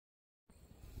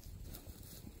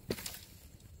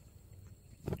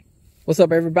What's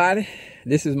up, everybody?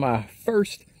 This is my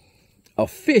first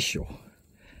official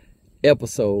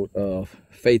episode of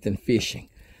Faith and Fishing.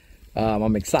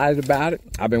 I'm excited about it.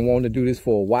 I've been wanting to do this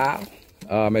for a while.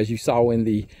 As you saw in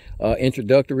the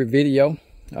introductory video,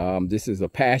 this is a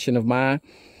passion of mine.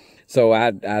 So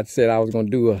I said I was going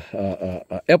to do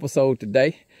a episode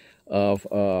today of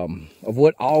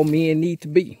what all men need to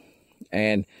be.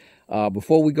 And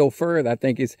before we go further, I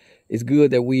think it's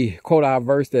good that we quote our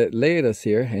verse that led us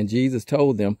here. And Jesus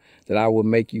told them that I will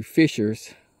make you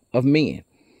fishers of men.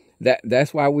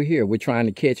 That's why we're here. We're trying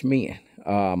to catch men.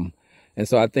 And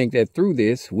so I think that through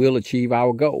this, we'll achieve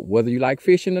our goal, whether you like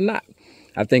fishing or not.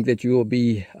 I think that you will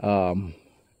be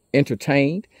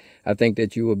entertained. I think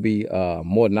that you will be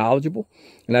more knowledgeable.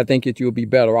 And I think that you'll be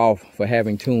better off for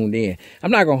having tuned in.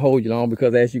 I'm not going to hold you long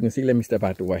because, as you can see, let me step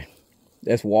out the way.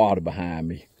 There's water behind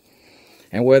me.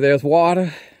 And where there's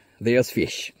water, there's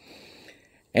fish.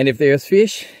 And if there's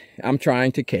fish, I'm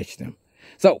trying to catch them.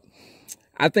 So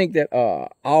I think that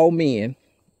all men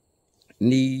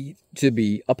need to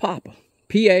be a papa.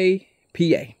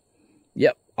 P.A.P.A.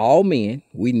 Yep, all men,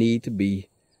 we need to be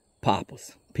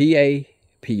papas.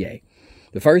 P.A.P.A.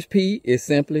 The first P is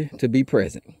simply to be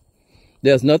present.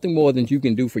 There's nothing more than you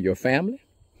can do for your family.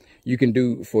 You can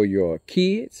do for your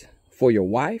kids, for your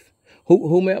wife,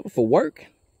 whomever, for work.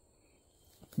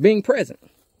 Being present.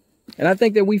 And I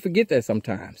think that we forget that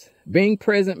sometimes. Being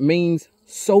present means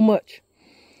so much.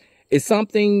 It's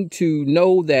something to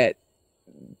know that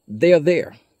they're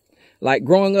there. Like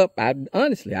growing up,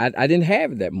 honestly, I didn't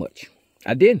have it that much.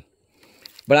 I didn't.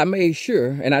 But I made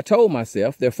sure, and I told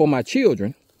myself that for my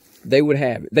children, they would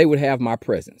have it. They would have my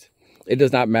presence. It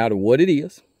does not matter what it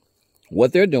is,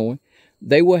 what they're doing.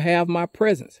 They will have my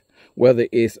presence. Whether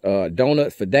it's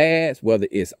donuts for dads, whether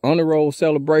it's honor roll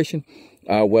celebration,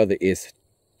 whether it's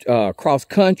cross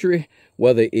country,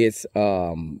 whether it's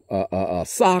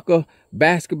soccer,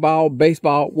 basketball,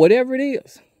 baseball, whatever it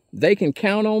is, they can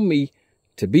count on me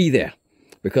to be there.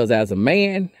 Because as a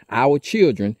man, our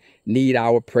children need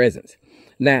our presence.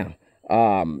 Now,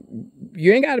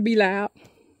 you ain't got to be loud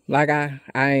like I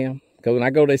am. Because when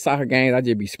I go to soccer games, I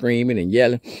just be screaming and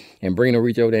yelling, and Brina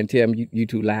reach over there and tell me, you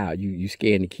too loud. You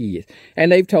scaring the kids.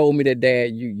 And they've told me that,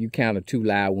 Dad, you kind of too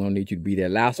loud. We don't need you to be that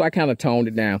loud. So I kind of toned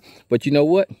it down. But you know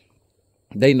what?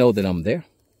 They know that I'm there.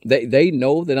 They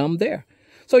know that I'm there.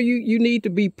 So you need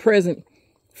to be present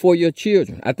for your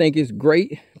children. I think it's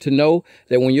great to know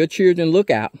that when your children look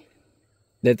out,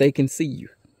 that they can see you.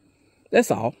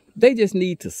 That's all. They just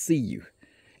need to see you.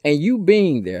 And you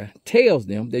being there tells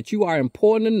them that you are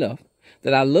important enough,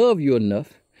 that I love you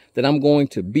enough, that I'm going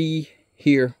to be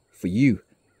here for you.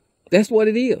 That's what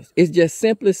it is. It's just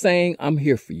simply saying I'm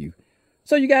here for you.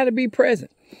 So you got to be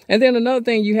present. And then another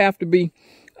thing you have to be,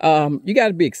 you got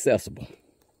to be accessible.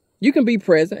 You can be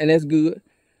present, and that's good.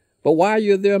 But while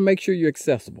you're there, make sure you're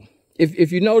accessible.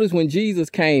 If you notice, when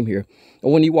Jesus came here,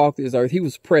 or when he walked this earth, he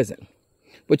was present.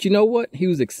 But you know what? He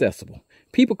was accessible.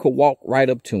 People could walk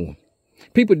right up to him.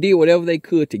 People did whatever they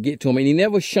could to get to him. And he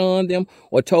never shunned them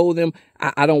or told them,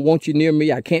 I don't want you near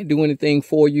me. I can't do anything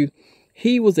for you.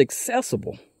 He was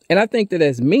accessible. And I think that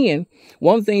as men,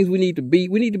 one of the things we need to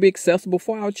be accessible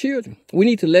for our children. We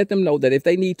need to let them know that if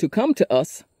they need to come to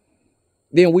us,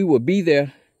 then we will be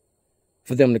there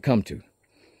for them to come to.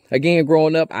 Again,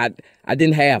 growing up, I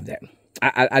didn't have that.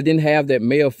 I didn't have that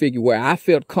male figure where I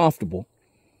felt comfortable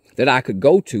that I could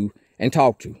go to and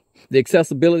talk to. The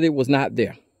accessibility was not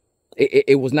there.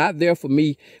 It was not there for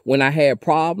me when I had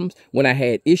problems, when I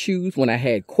had issues, when I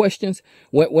had questions,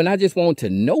 when I just wanted to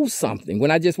know something, when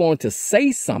I just wanted to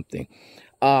say something.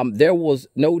 There was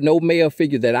no male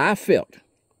figure that I felt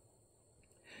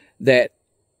that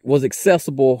was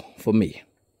accessible for me.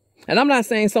 And I'm not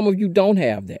saying some of you don't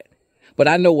have that, but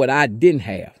I know what I didn't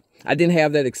have. I didn't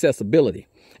have that accessibility.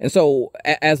 And so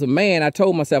as a man, I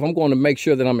told myself, I'm going to make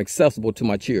sure that I'm accessible to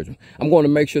my children. I'm going to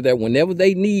make sure that whenever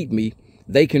they need me,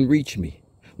 they can reach me,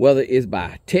 whether it's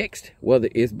by text, whether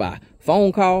it's by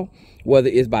phone call, whether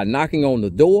it's by knocking on the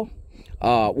door,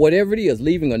 whatever it is,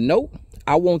 leaving a note.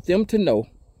 I want them to know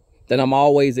that I'm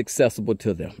always accessible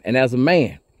to them. And as a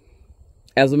man,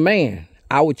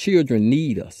 our children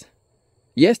need us.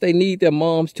 Yes, they need their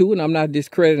moms too, and I'm not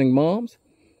discrediting moms.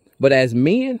 But as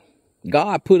men,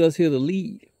 God put us here to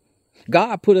lead.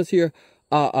 God put us here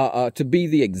to be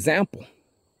the example,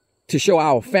 to show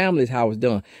our families how it's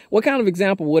done. What kind of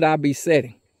example would I be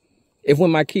setting if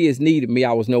when my kids needed me,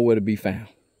 I was nowhere to be found?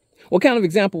 What kind of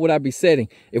example would I be setting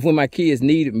if when my kids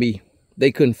needed me,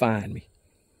 they couldn't find me?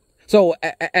 So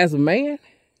as a man,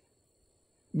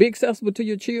 be accessible to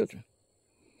your children.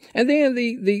 And then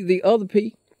the other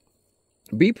P,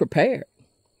 be prepared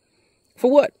For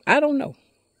what? I don't know.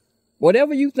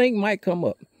 Whatever you think might come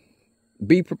up,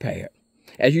 be prepared.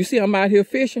 As you see, I'm out here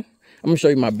fishing. I'm going to show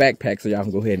you my backpack so y'all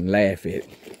can go ahead and laugh at it.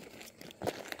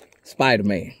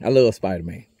 Spider-Man. I love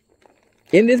Spider-Man.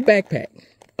 In this backpack,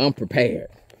 I'm prepared.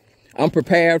 I'm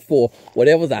prepared for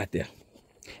whatever's out there.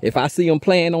 If I see them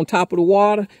playing on top of the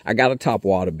water, I got a top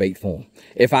water bait for them.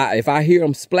 If I hear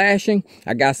them splashing,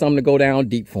 I got something to go down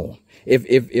deep for them.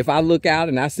 If I look out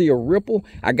and I see a ripple,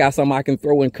 I got something I can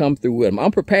throw and come through with them.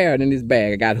 I'm prepared in this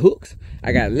bag. I got hooks.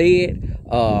 I got lead.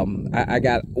 I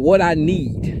got what I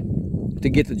need to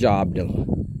get the job done.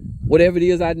 Whatever it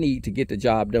is I need to get the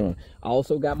job done. I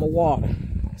also got my water.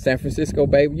 San Francisco,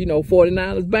 baby, you know,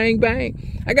 49ers, bang,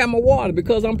 bang. I got my water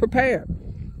because I'm prepared.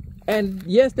 And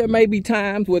yes, there may be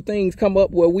times where things come up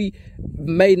where we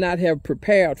may not have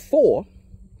prepared for,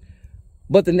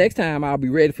 but the next time I'll be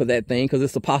ready for that thing because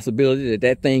it's a possibility that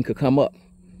that thing could come up.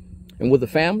 And with a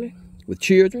family, with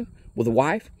children, with a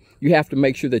wife, you have to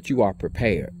make sure that you are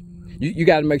prepared. You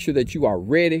got to make sure that you are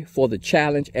ready for the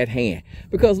challenge at hand.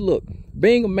 Because look,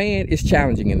 being a man is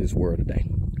challenging in this world today.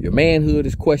 Your manhood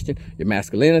is questioned. Your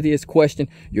masculinity is questioned.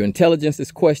 Your intelligence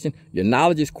is questioned. Your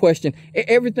knowledge is questioned.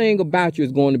 Everything about you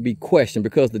is going to be questioned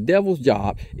because the devil's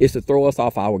job is to throw us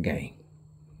off our game.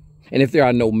 And if there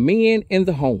are no men in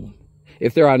the home,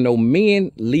 if there are no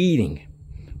men leading,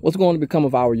 what's going to become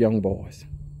of our young boys?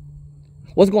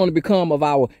 What's going to become of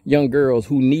our young girls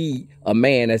who need a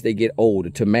man as they get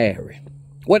older to marry?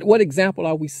 What example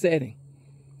are we setting?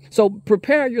 So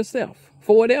prepare yourself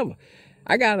for whatever.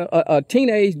 I got a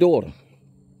teenage daughter,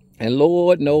 and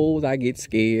Lord knows I get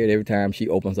scared every time she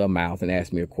opens her mouth and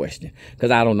asks me a question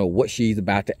because I don't know what she's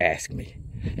about to ask me.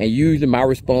 And usually my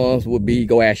response would be,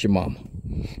 go ask your mama.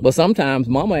 But sometimes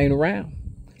mama ain't around.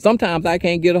 Sometimes I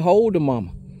can't get a hold of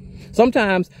mama.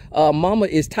 Sometimes mama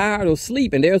is tired or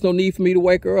asleep and there's no need for me to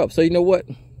wake her up. So you know what?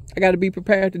 I got to be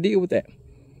prepared to deal with that.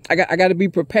 I got to be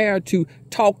prepared to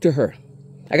talk to her.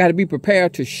 I got to be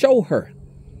prepared to show her.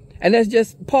 And that's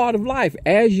just part of life.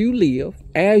 As you live,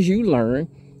 as you learn,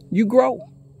 you grow.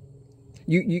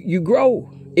 You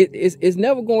grow. It's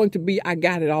never going to be, I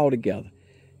got it all together.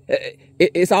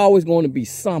 It's always going to be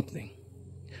something.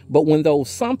 But when those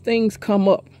somethings come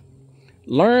up,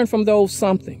 learn from those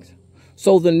somethings.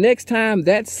 So the next time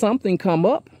that something come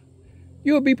up,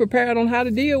 you'll be prepared on how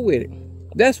to deal with it.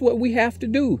 That's what we have to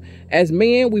do. As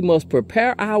men, we must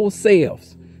prepare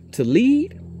ourselves to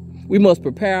lead. We must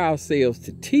prepare ourselves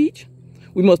to teach.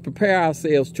 We must prepare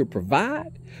ourselves to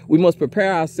provide. We must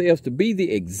prepare ourselves to be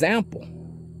the example.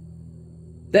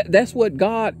 That's what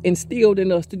God instilled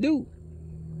in us to do.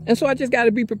 And so I just got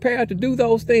to be prepared to do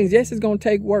those things. Yes, it's going to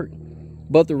take work,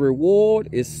 but the reward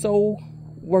is so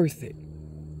worth it.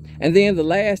 And then the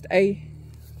last A,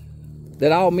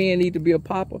 that all men need to be a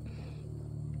papa.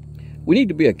 We need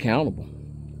to be accountable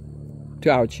to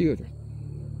our children.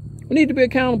 We need to be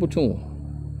accountable to them.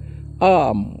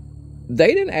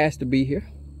 They didn't ask to be here.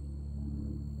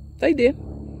 They did.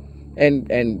 And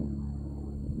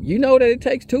you know that it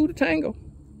takes two to tango.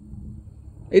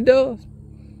 It does.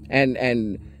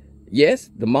 And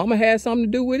yes, the mama had something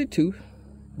to do with it too.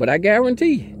 But I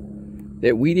guarantee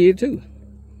that we did too.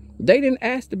 They didn't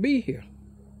ask to be here.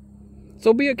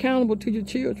 So be accountable to your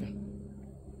children.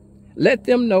 Let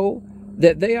them know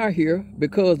that they are here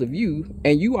because of you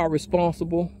and you are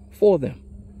responsible for them.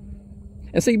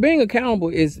 And see, being accountable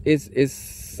is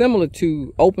similar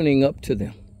to opening up to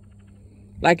them.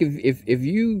 Like if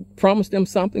you promised them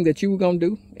something that you were going to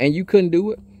do and you couldn't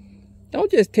do it,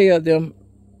 don't just tell them,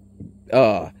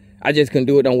 I just couldn't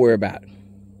do it, don't worry about it.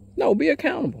 No, be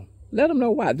accountable. Let them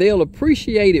know why. They'll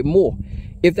appreciate it more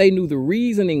if they knew the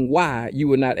reasoning why you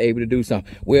were not able to do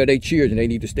something. Well, they children, they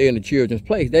need to stay in the children's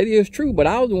place. That is true, but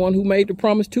I was the one who made the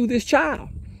promise to this child.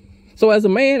 So as a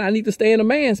man, I need to stay in a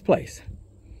man's place.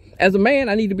 As a man,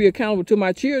 I need to be accountable to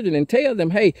my children and tell them,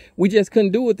 hey, we just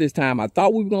couldn't do it this time. I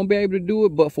thought we were going to be able to do it,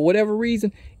 but for whatever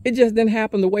reason, it just didn't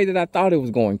happen the way that I thought it was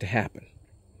going to happen.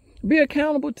 Be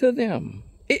accountable to them.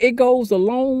 It goes a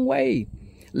long way.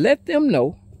 Let them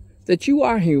know that you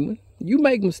are human. You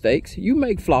make mistakes. You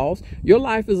make flaws. Your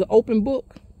life is an open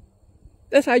book.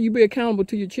 That's how you be accountable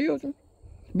to your children.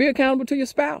 Be accountable to your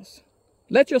spouse.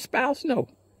 Let your spouse know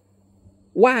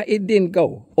why it didn't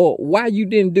go or why you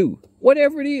didn't do.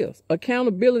 Whatever it is,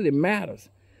 accountability matters.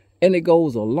 And it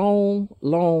goes a long,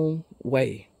 long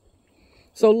way.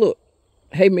 So look,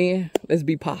 hey man, let's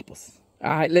be papas. All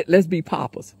right, let's be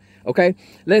papas. Okay,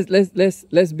 let's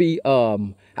be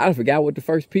I forgot what the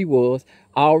first P was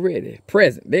already.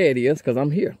 Present. There it is, because I'm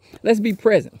here. Let's be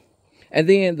present. And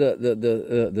then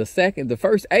the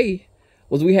first A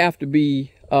was we have to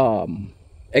be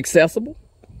accessible.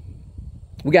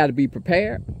 We got to be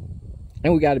prepared,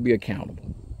 and we got to be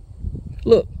accountable.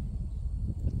 Look,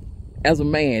 as a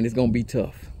man, it's going to be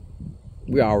tough.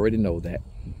 We already know that.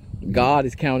 God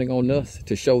is counting on us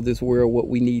to show this world what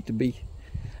we need to be.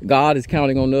 God is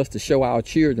counting on us to show our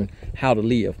children how to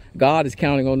live. God is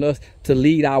counting on us to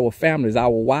lead our families, our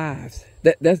wives.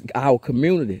 That's our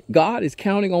community. God is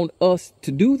counting on us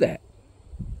to do that.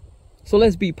 So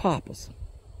let's be papas.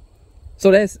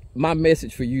 So that's my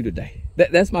message for you today.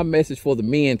 That's my message for the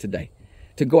men today,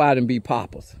 to go out and be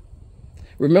papas.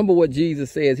 Remember what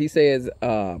Jesus says. He says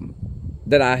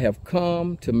that I have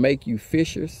come to make you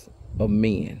fishers of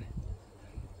men.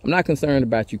 I'm not concerned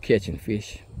about you catching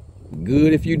fish.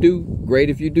 Good if you do, great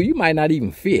if you do. You might not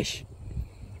even fish.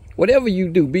 Whatever you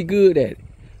do, be good at it.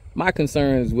 My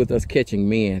concern is with us catching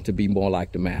men to be more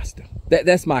like the master.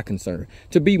 That's my concern,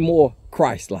 to be more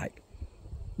Christ-like.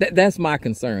 That's my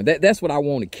concern. That's what I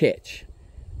want to catch.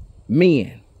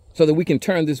 Men, so that we can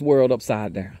turn this world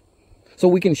upside down. So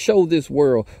we can show this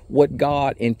world what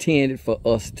God intended for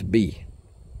us to be.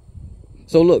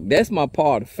 So look, that's my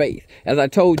part of faith. As I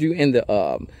told you in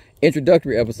the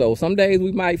introductory episode, some days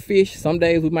we might fish, some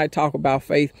days we might talk about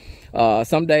faith,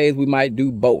 some days we might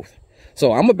do both.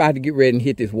 So I'm about to get ready and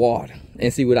hit this water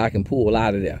and see what I can pull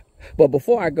out of there. But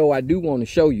before I go, I do want to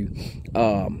show you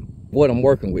what I'm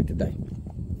working with today.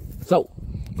 So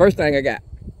first thing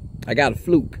I got a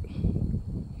fluke.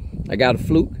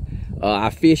 I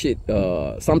fish it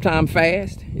sometime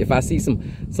fast. If I see some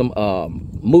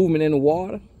movement in the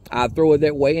water, I'll throw it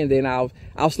that way, and then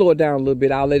I'll slow it down a little bit.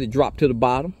 I'll let it drop to the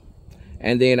bottom,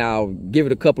 and then I'll give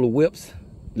it a couple of whips,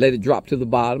 let it drop to the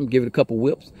bottom, give it a couple of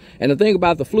whips. And the thing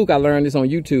about the fluke, I learned this on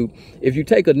YouTube, if you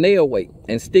take a nail weight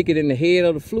and stick it in the head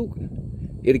of the fluke,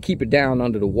 it'll keep it down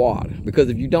under the water. Because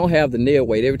if you don't have the nail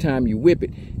weight, every time you whip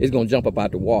it, it's going to jump up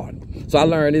out the water. So I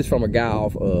learned this from a guy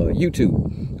off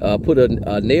YouTube. Put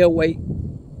a nail weight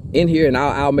in here, and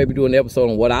I'll maybe do an episode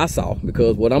on what I saw,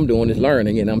 because what I'm doing is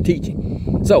learning and I'm teaching.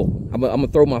 So I'm gonna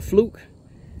throw my fluke.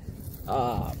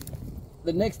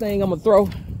 The next thing I'm gonna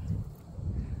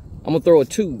throw a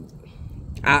tube.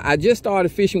 I just started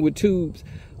fishing with tubes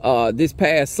this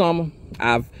past summer.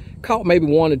 I've caught maybe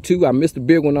one or two. I missed a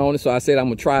big one on it, so I said I'm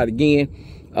gonna try it again.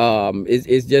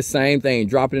 It's just same thing.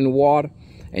 Drop it in the water,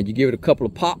 and you give it a couple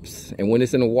of pops, and when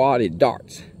it's in the water, it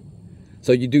darts.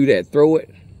 So you do that. Throw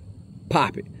it,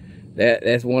 pop it.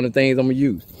 That's one of the things I'm gonna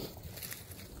use.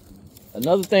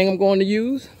 Another thing I'm going to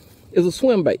use is a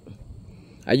swim bait.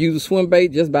 I use a swim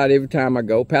bait just about every time I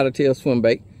go. Paddle tail swim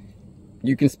bait.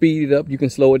 You can speed it up, you can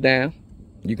slow it down,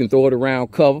 you can throw it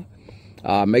around cover.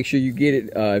 Make sure you get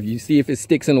it, if you see if it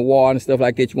sticks in the water and stuff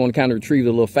like that, you want to kind of retrieve it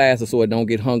a little faster so it don't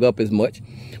get hung up as much.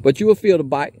 But you'll feel the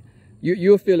bite.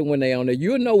 You'll feel it when they're on there.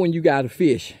 You'll know when you got a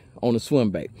fish on the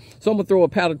swim bait. So I'm gonna throw a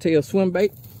paddle tail swim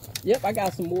bait. Yep, I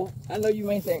got some more. I know you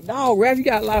may think, dog, Raph, you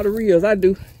got a lot of reels. I do.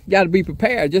 You got to be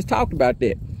prepared. Just talked about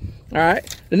that. All right.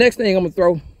 The next thing I'm going to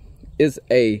throw is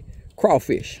a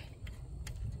crawfish.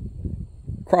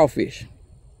 Crawfish.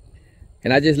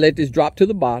 And I just let this drop to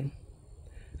the bottom.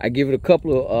 I give it a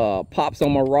couple of pops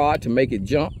on my rod to make it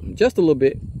jump just a little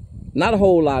bit. Not a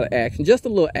whole lot of action, just a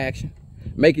little action.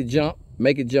 Make it jump,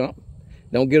 make it jump.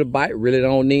 Don't get a bite, reel it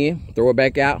on in, throw it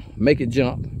back out, make it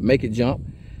jump, make it jump.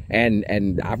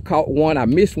 And I've caught one. I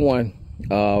missed one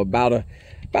about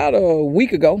a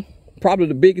week ago. Probably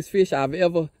the biggest fish I've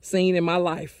ever seen in my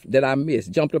life that I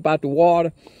missed. Jumped up out the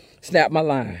water, snapped my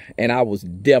line, and I was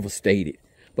devastated.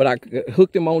 But I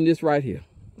hooked him on this right here.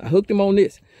 I hooked him on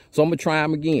this. So I'm gonna try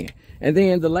him again. And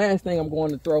then the last thing I'm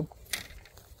going to throw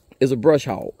is a brush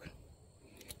hog.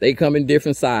 They come in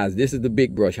different sizes. This is the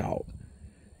big brush hog.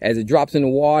 As it drops in the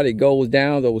water, it goes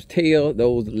down, those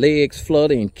legs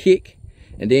flutter and kick.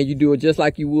 And then you do it just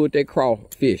like you would that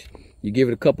crawfish. You give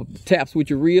it a couple of taps with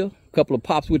your reel, a couple of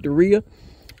pops with the reel.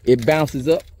 It bounces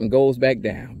up and goes back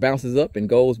down. Bounces up and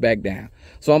goes back down.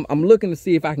 So I'm looking to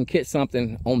see if I can catch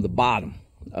something on the bottom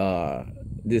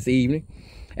this evening.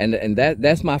 And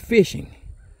that's my fishing.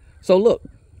 So look,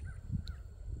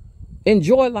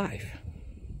 enjoy life.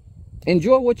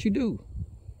 Enjoy what you do.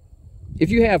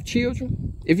 If you have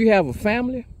children, if you have a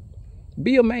family,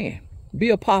 be a man.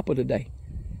 Be a papa today.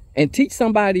 And teach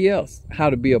somebody else how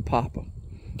to be a papa,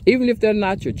 even if they're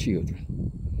not your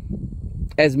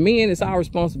children. As men, it's our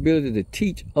responsibility to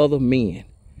teach other men,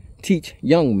 teach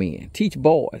young men, teach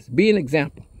boys, be an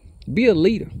example, be a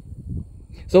leader.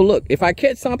 So look, if I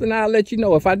catch something, I'll let you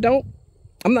know. If I don't,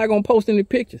 I'm not going to post any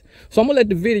pictures. So I'm going to let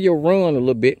the video run a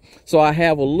little bit so I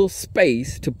have a little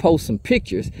space to post some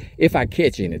pictures if I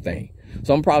catch anything.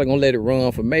 So I'm probably gonna let it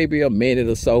run for maybe a minute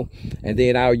or so, and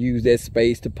then I'll use that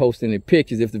space to post any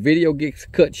pictures. If the video gets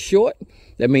cut short,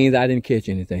 that means I didn't catch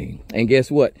anything. And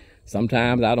guess what?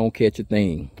 Sometimes I don't catch a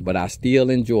thing, but I still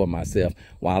enjoy myself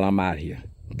while I'm out here.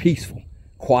 Peaceful,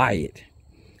 quiet,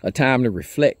 a time to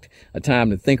reflect, a time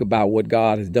to think about what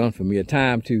God has done for me, a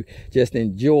time to just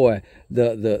enjoy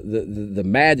the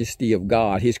majesty of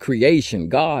God, his creation.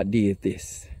 God did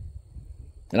this.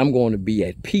 And I'm going to be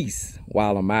at peace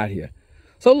while I'm out here.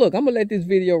 So look, I'm going to let this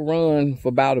video run for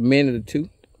about a minute or two,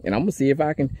 and I'm going to see if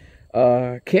I can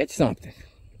catch something.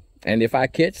 And if I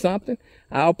catch something,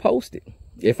 I'll post it.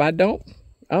 If I don't,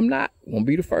 I'm not. Won't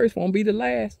be the first, won't be the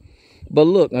last. But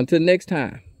look, until next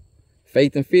time,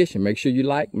 Faith and Fishing. Make sure you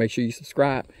like, make sure you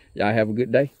subscribe. Y'all have a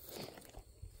good day.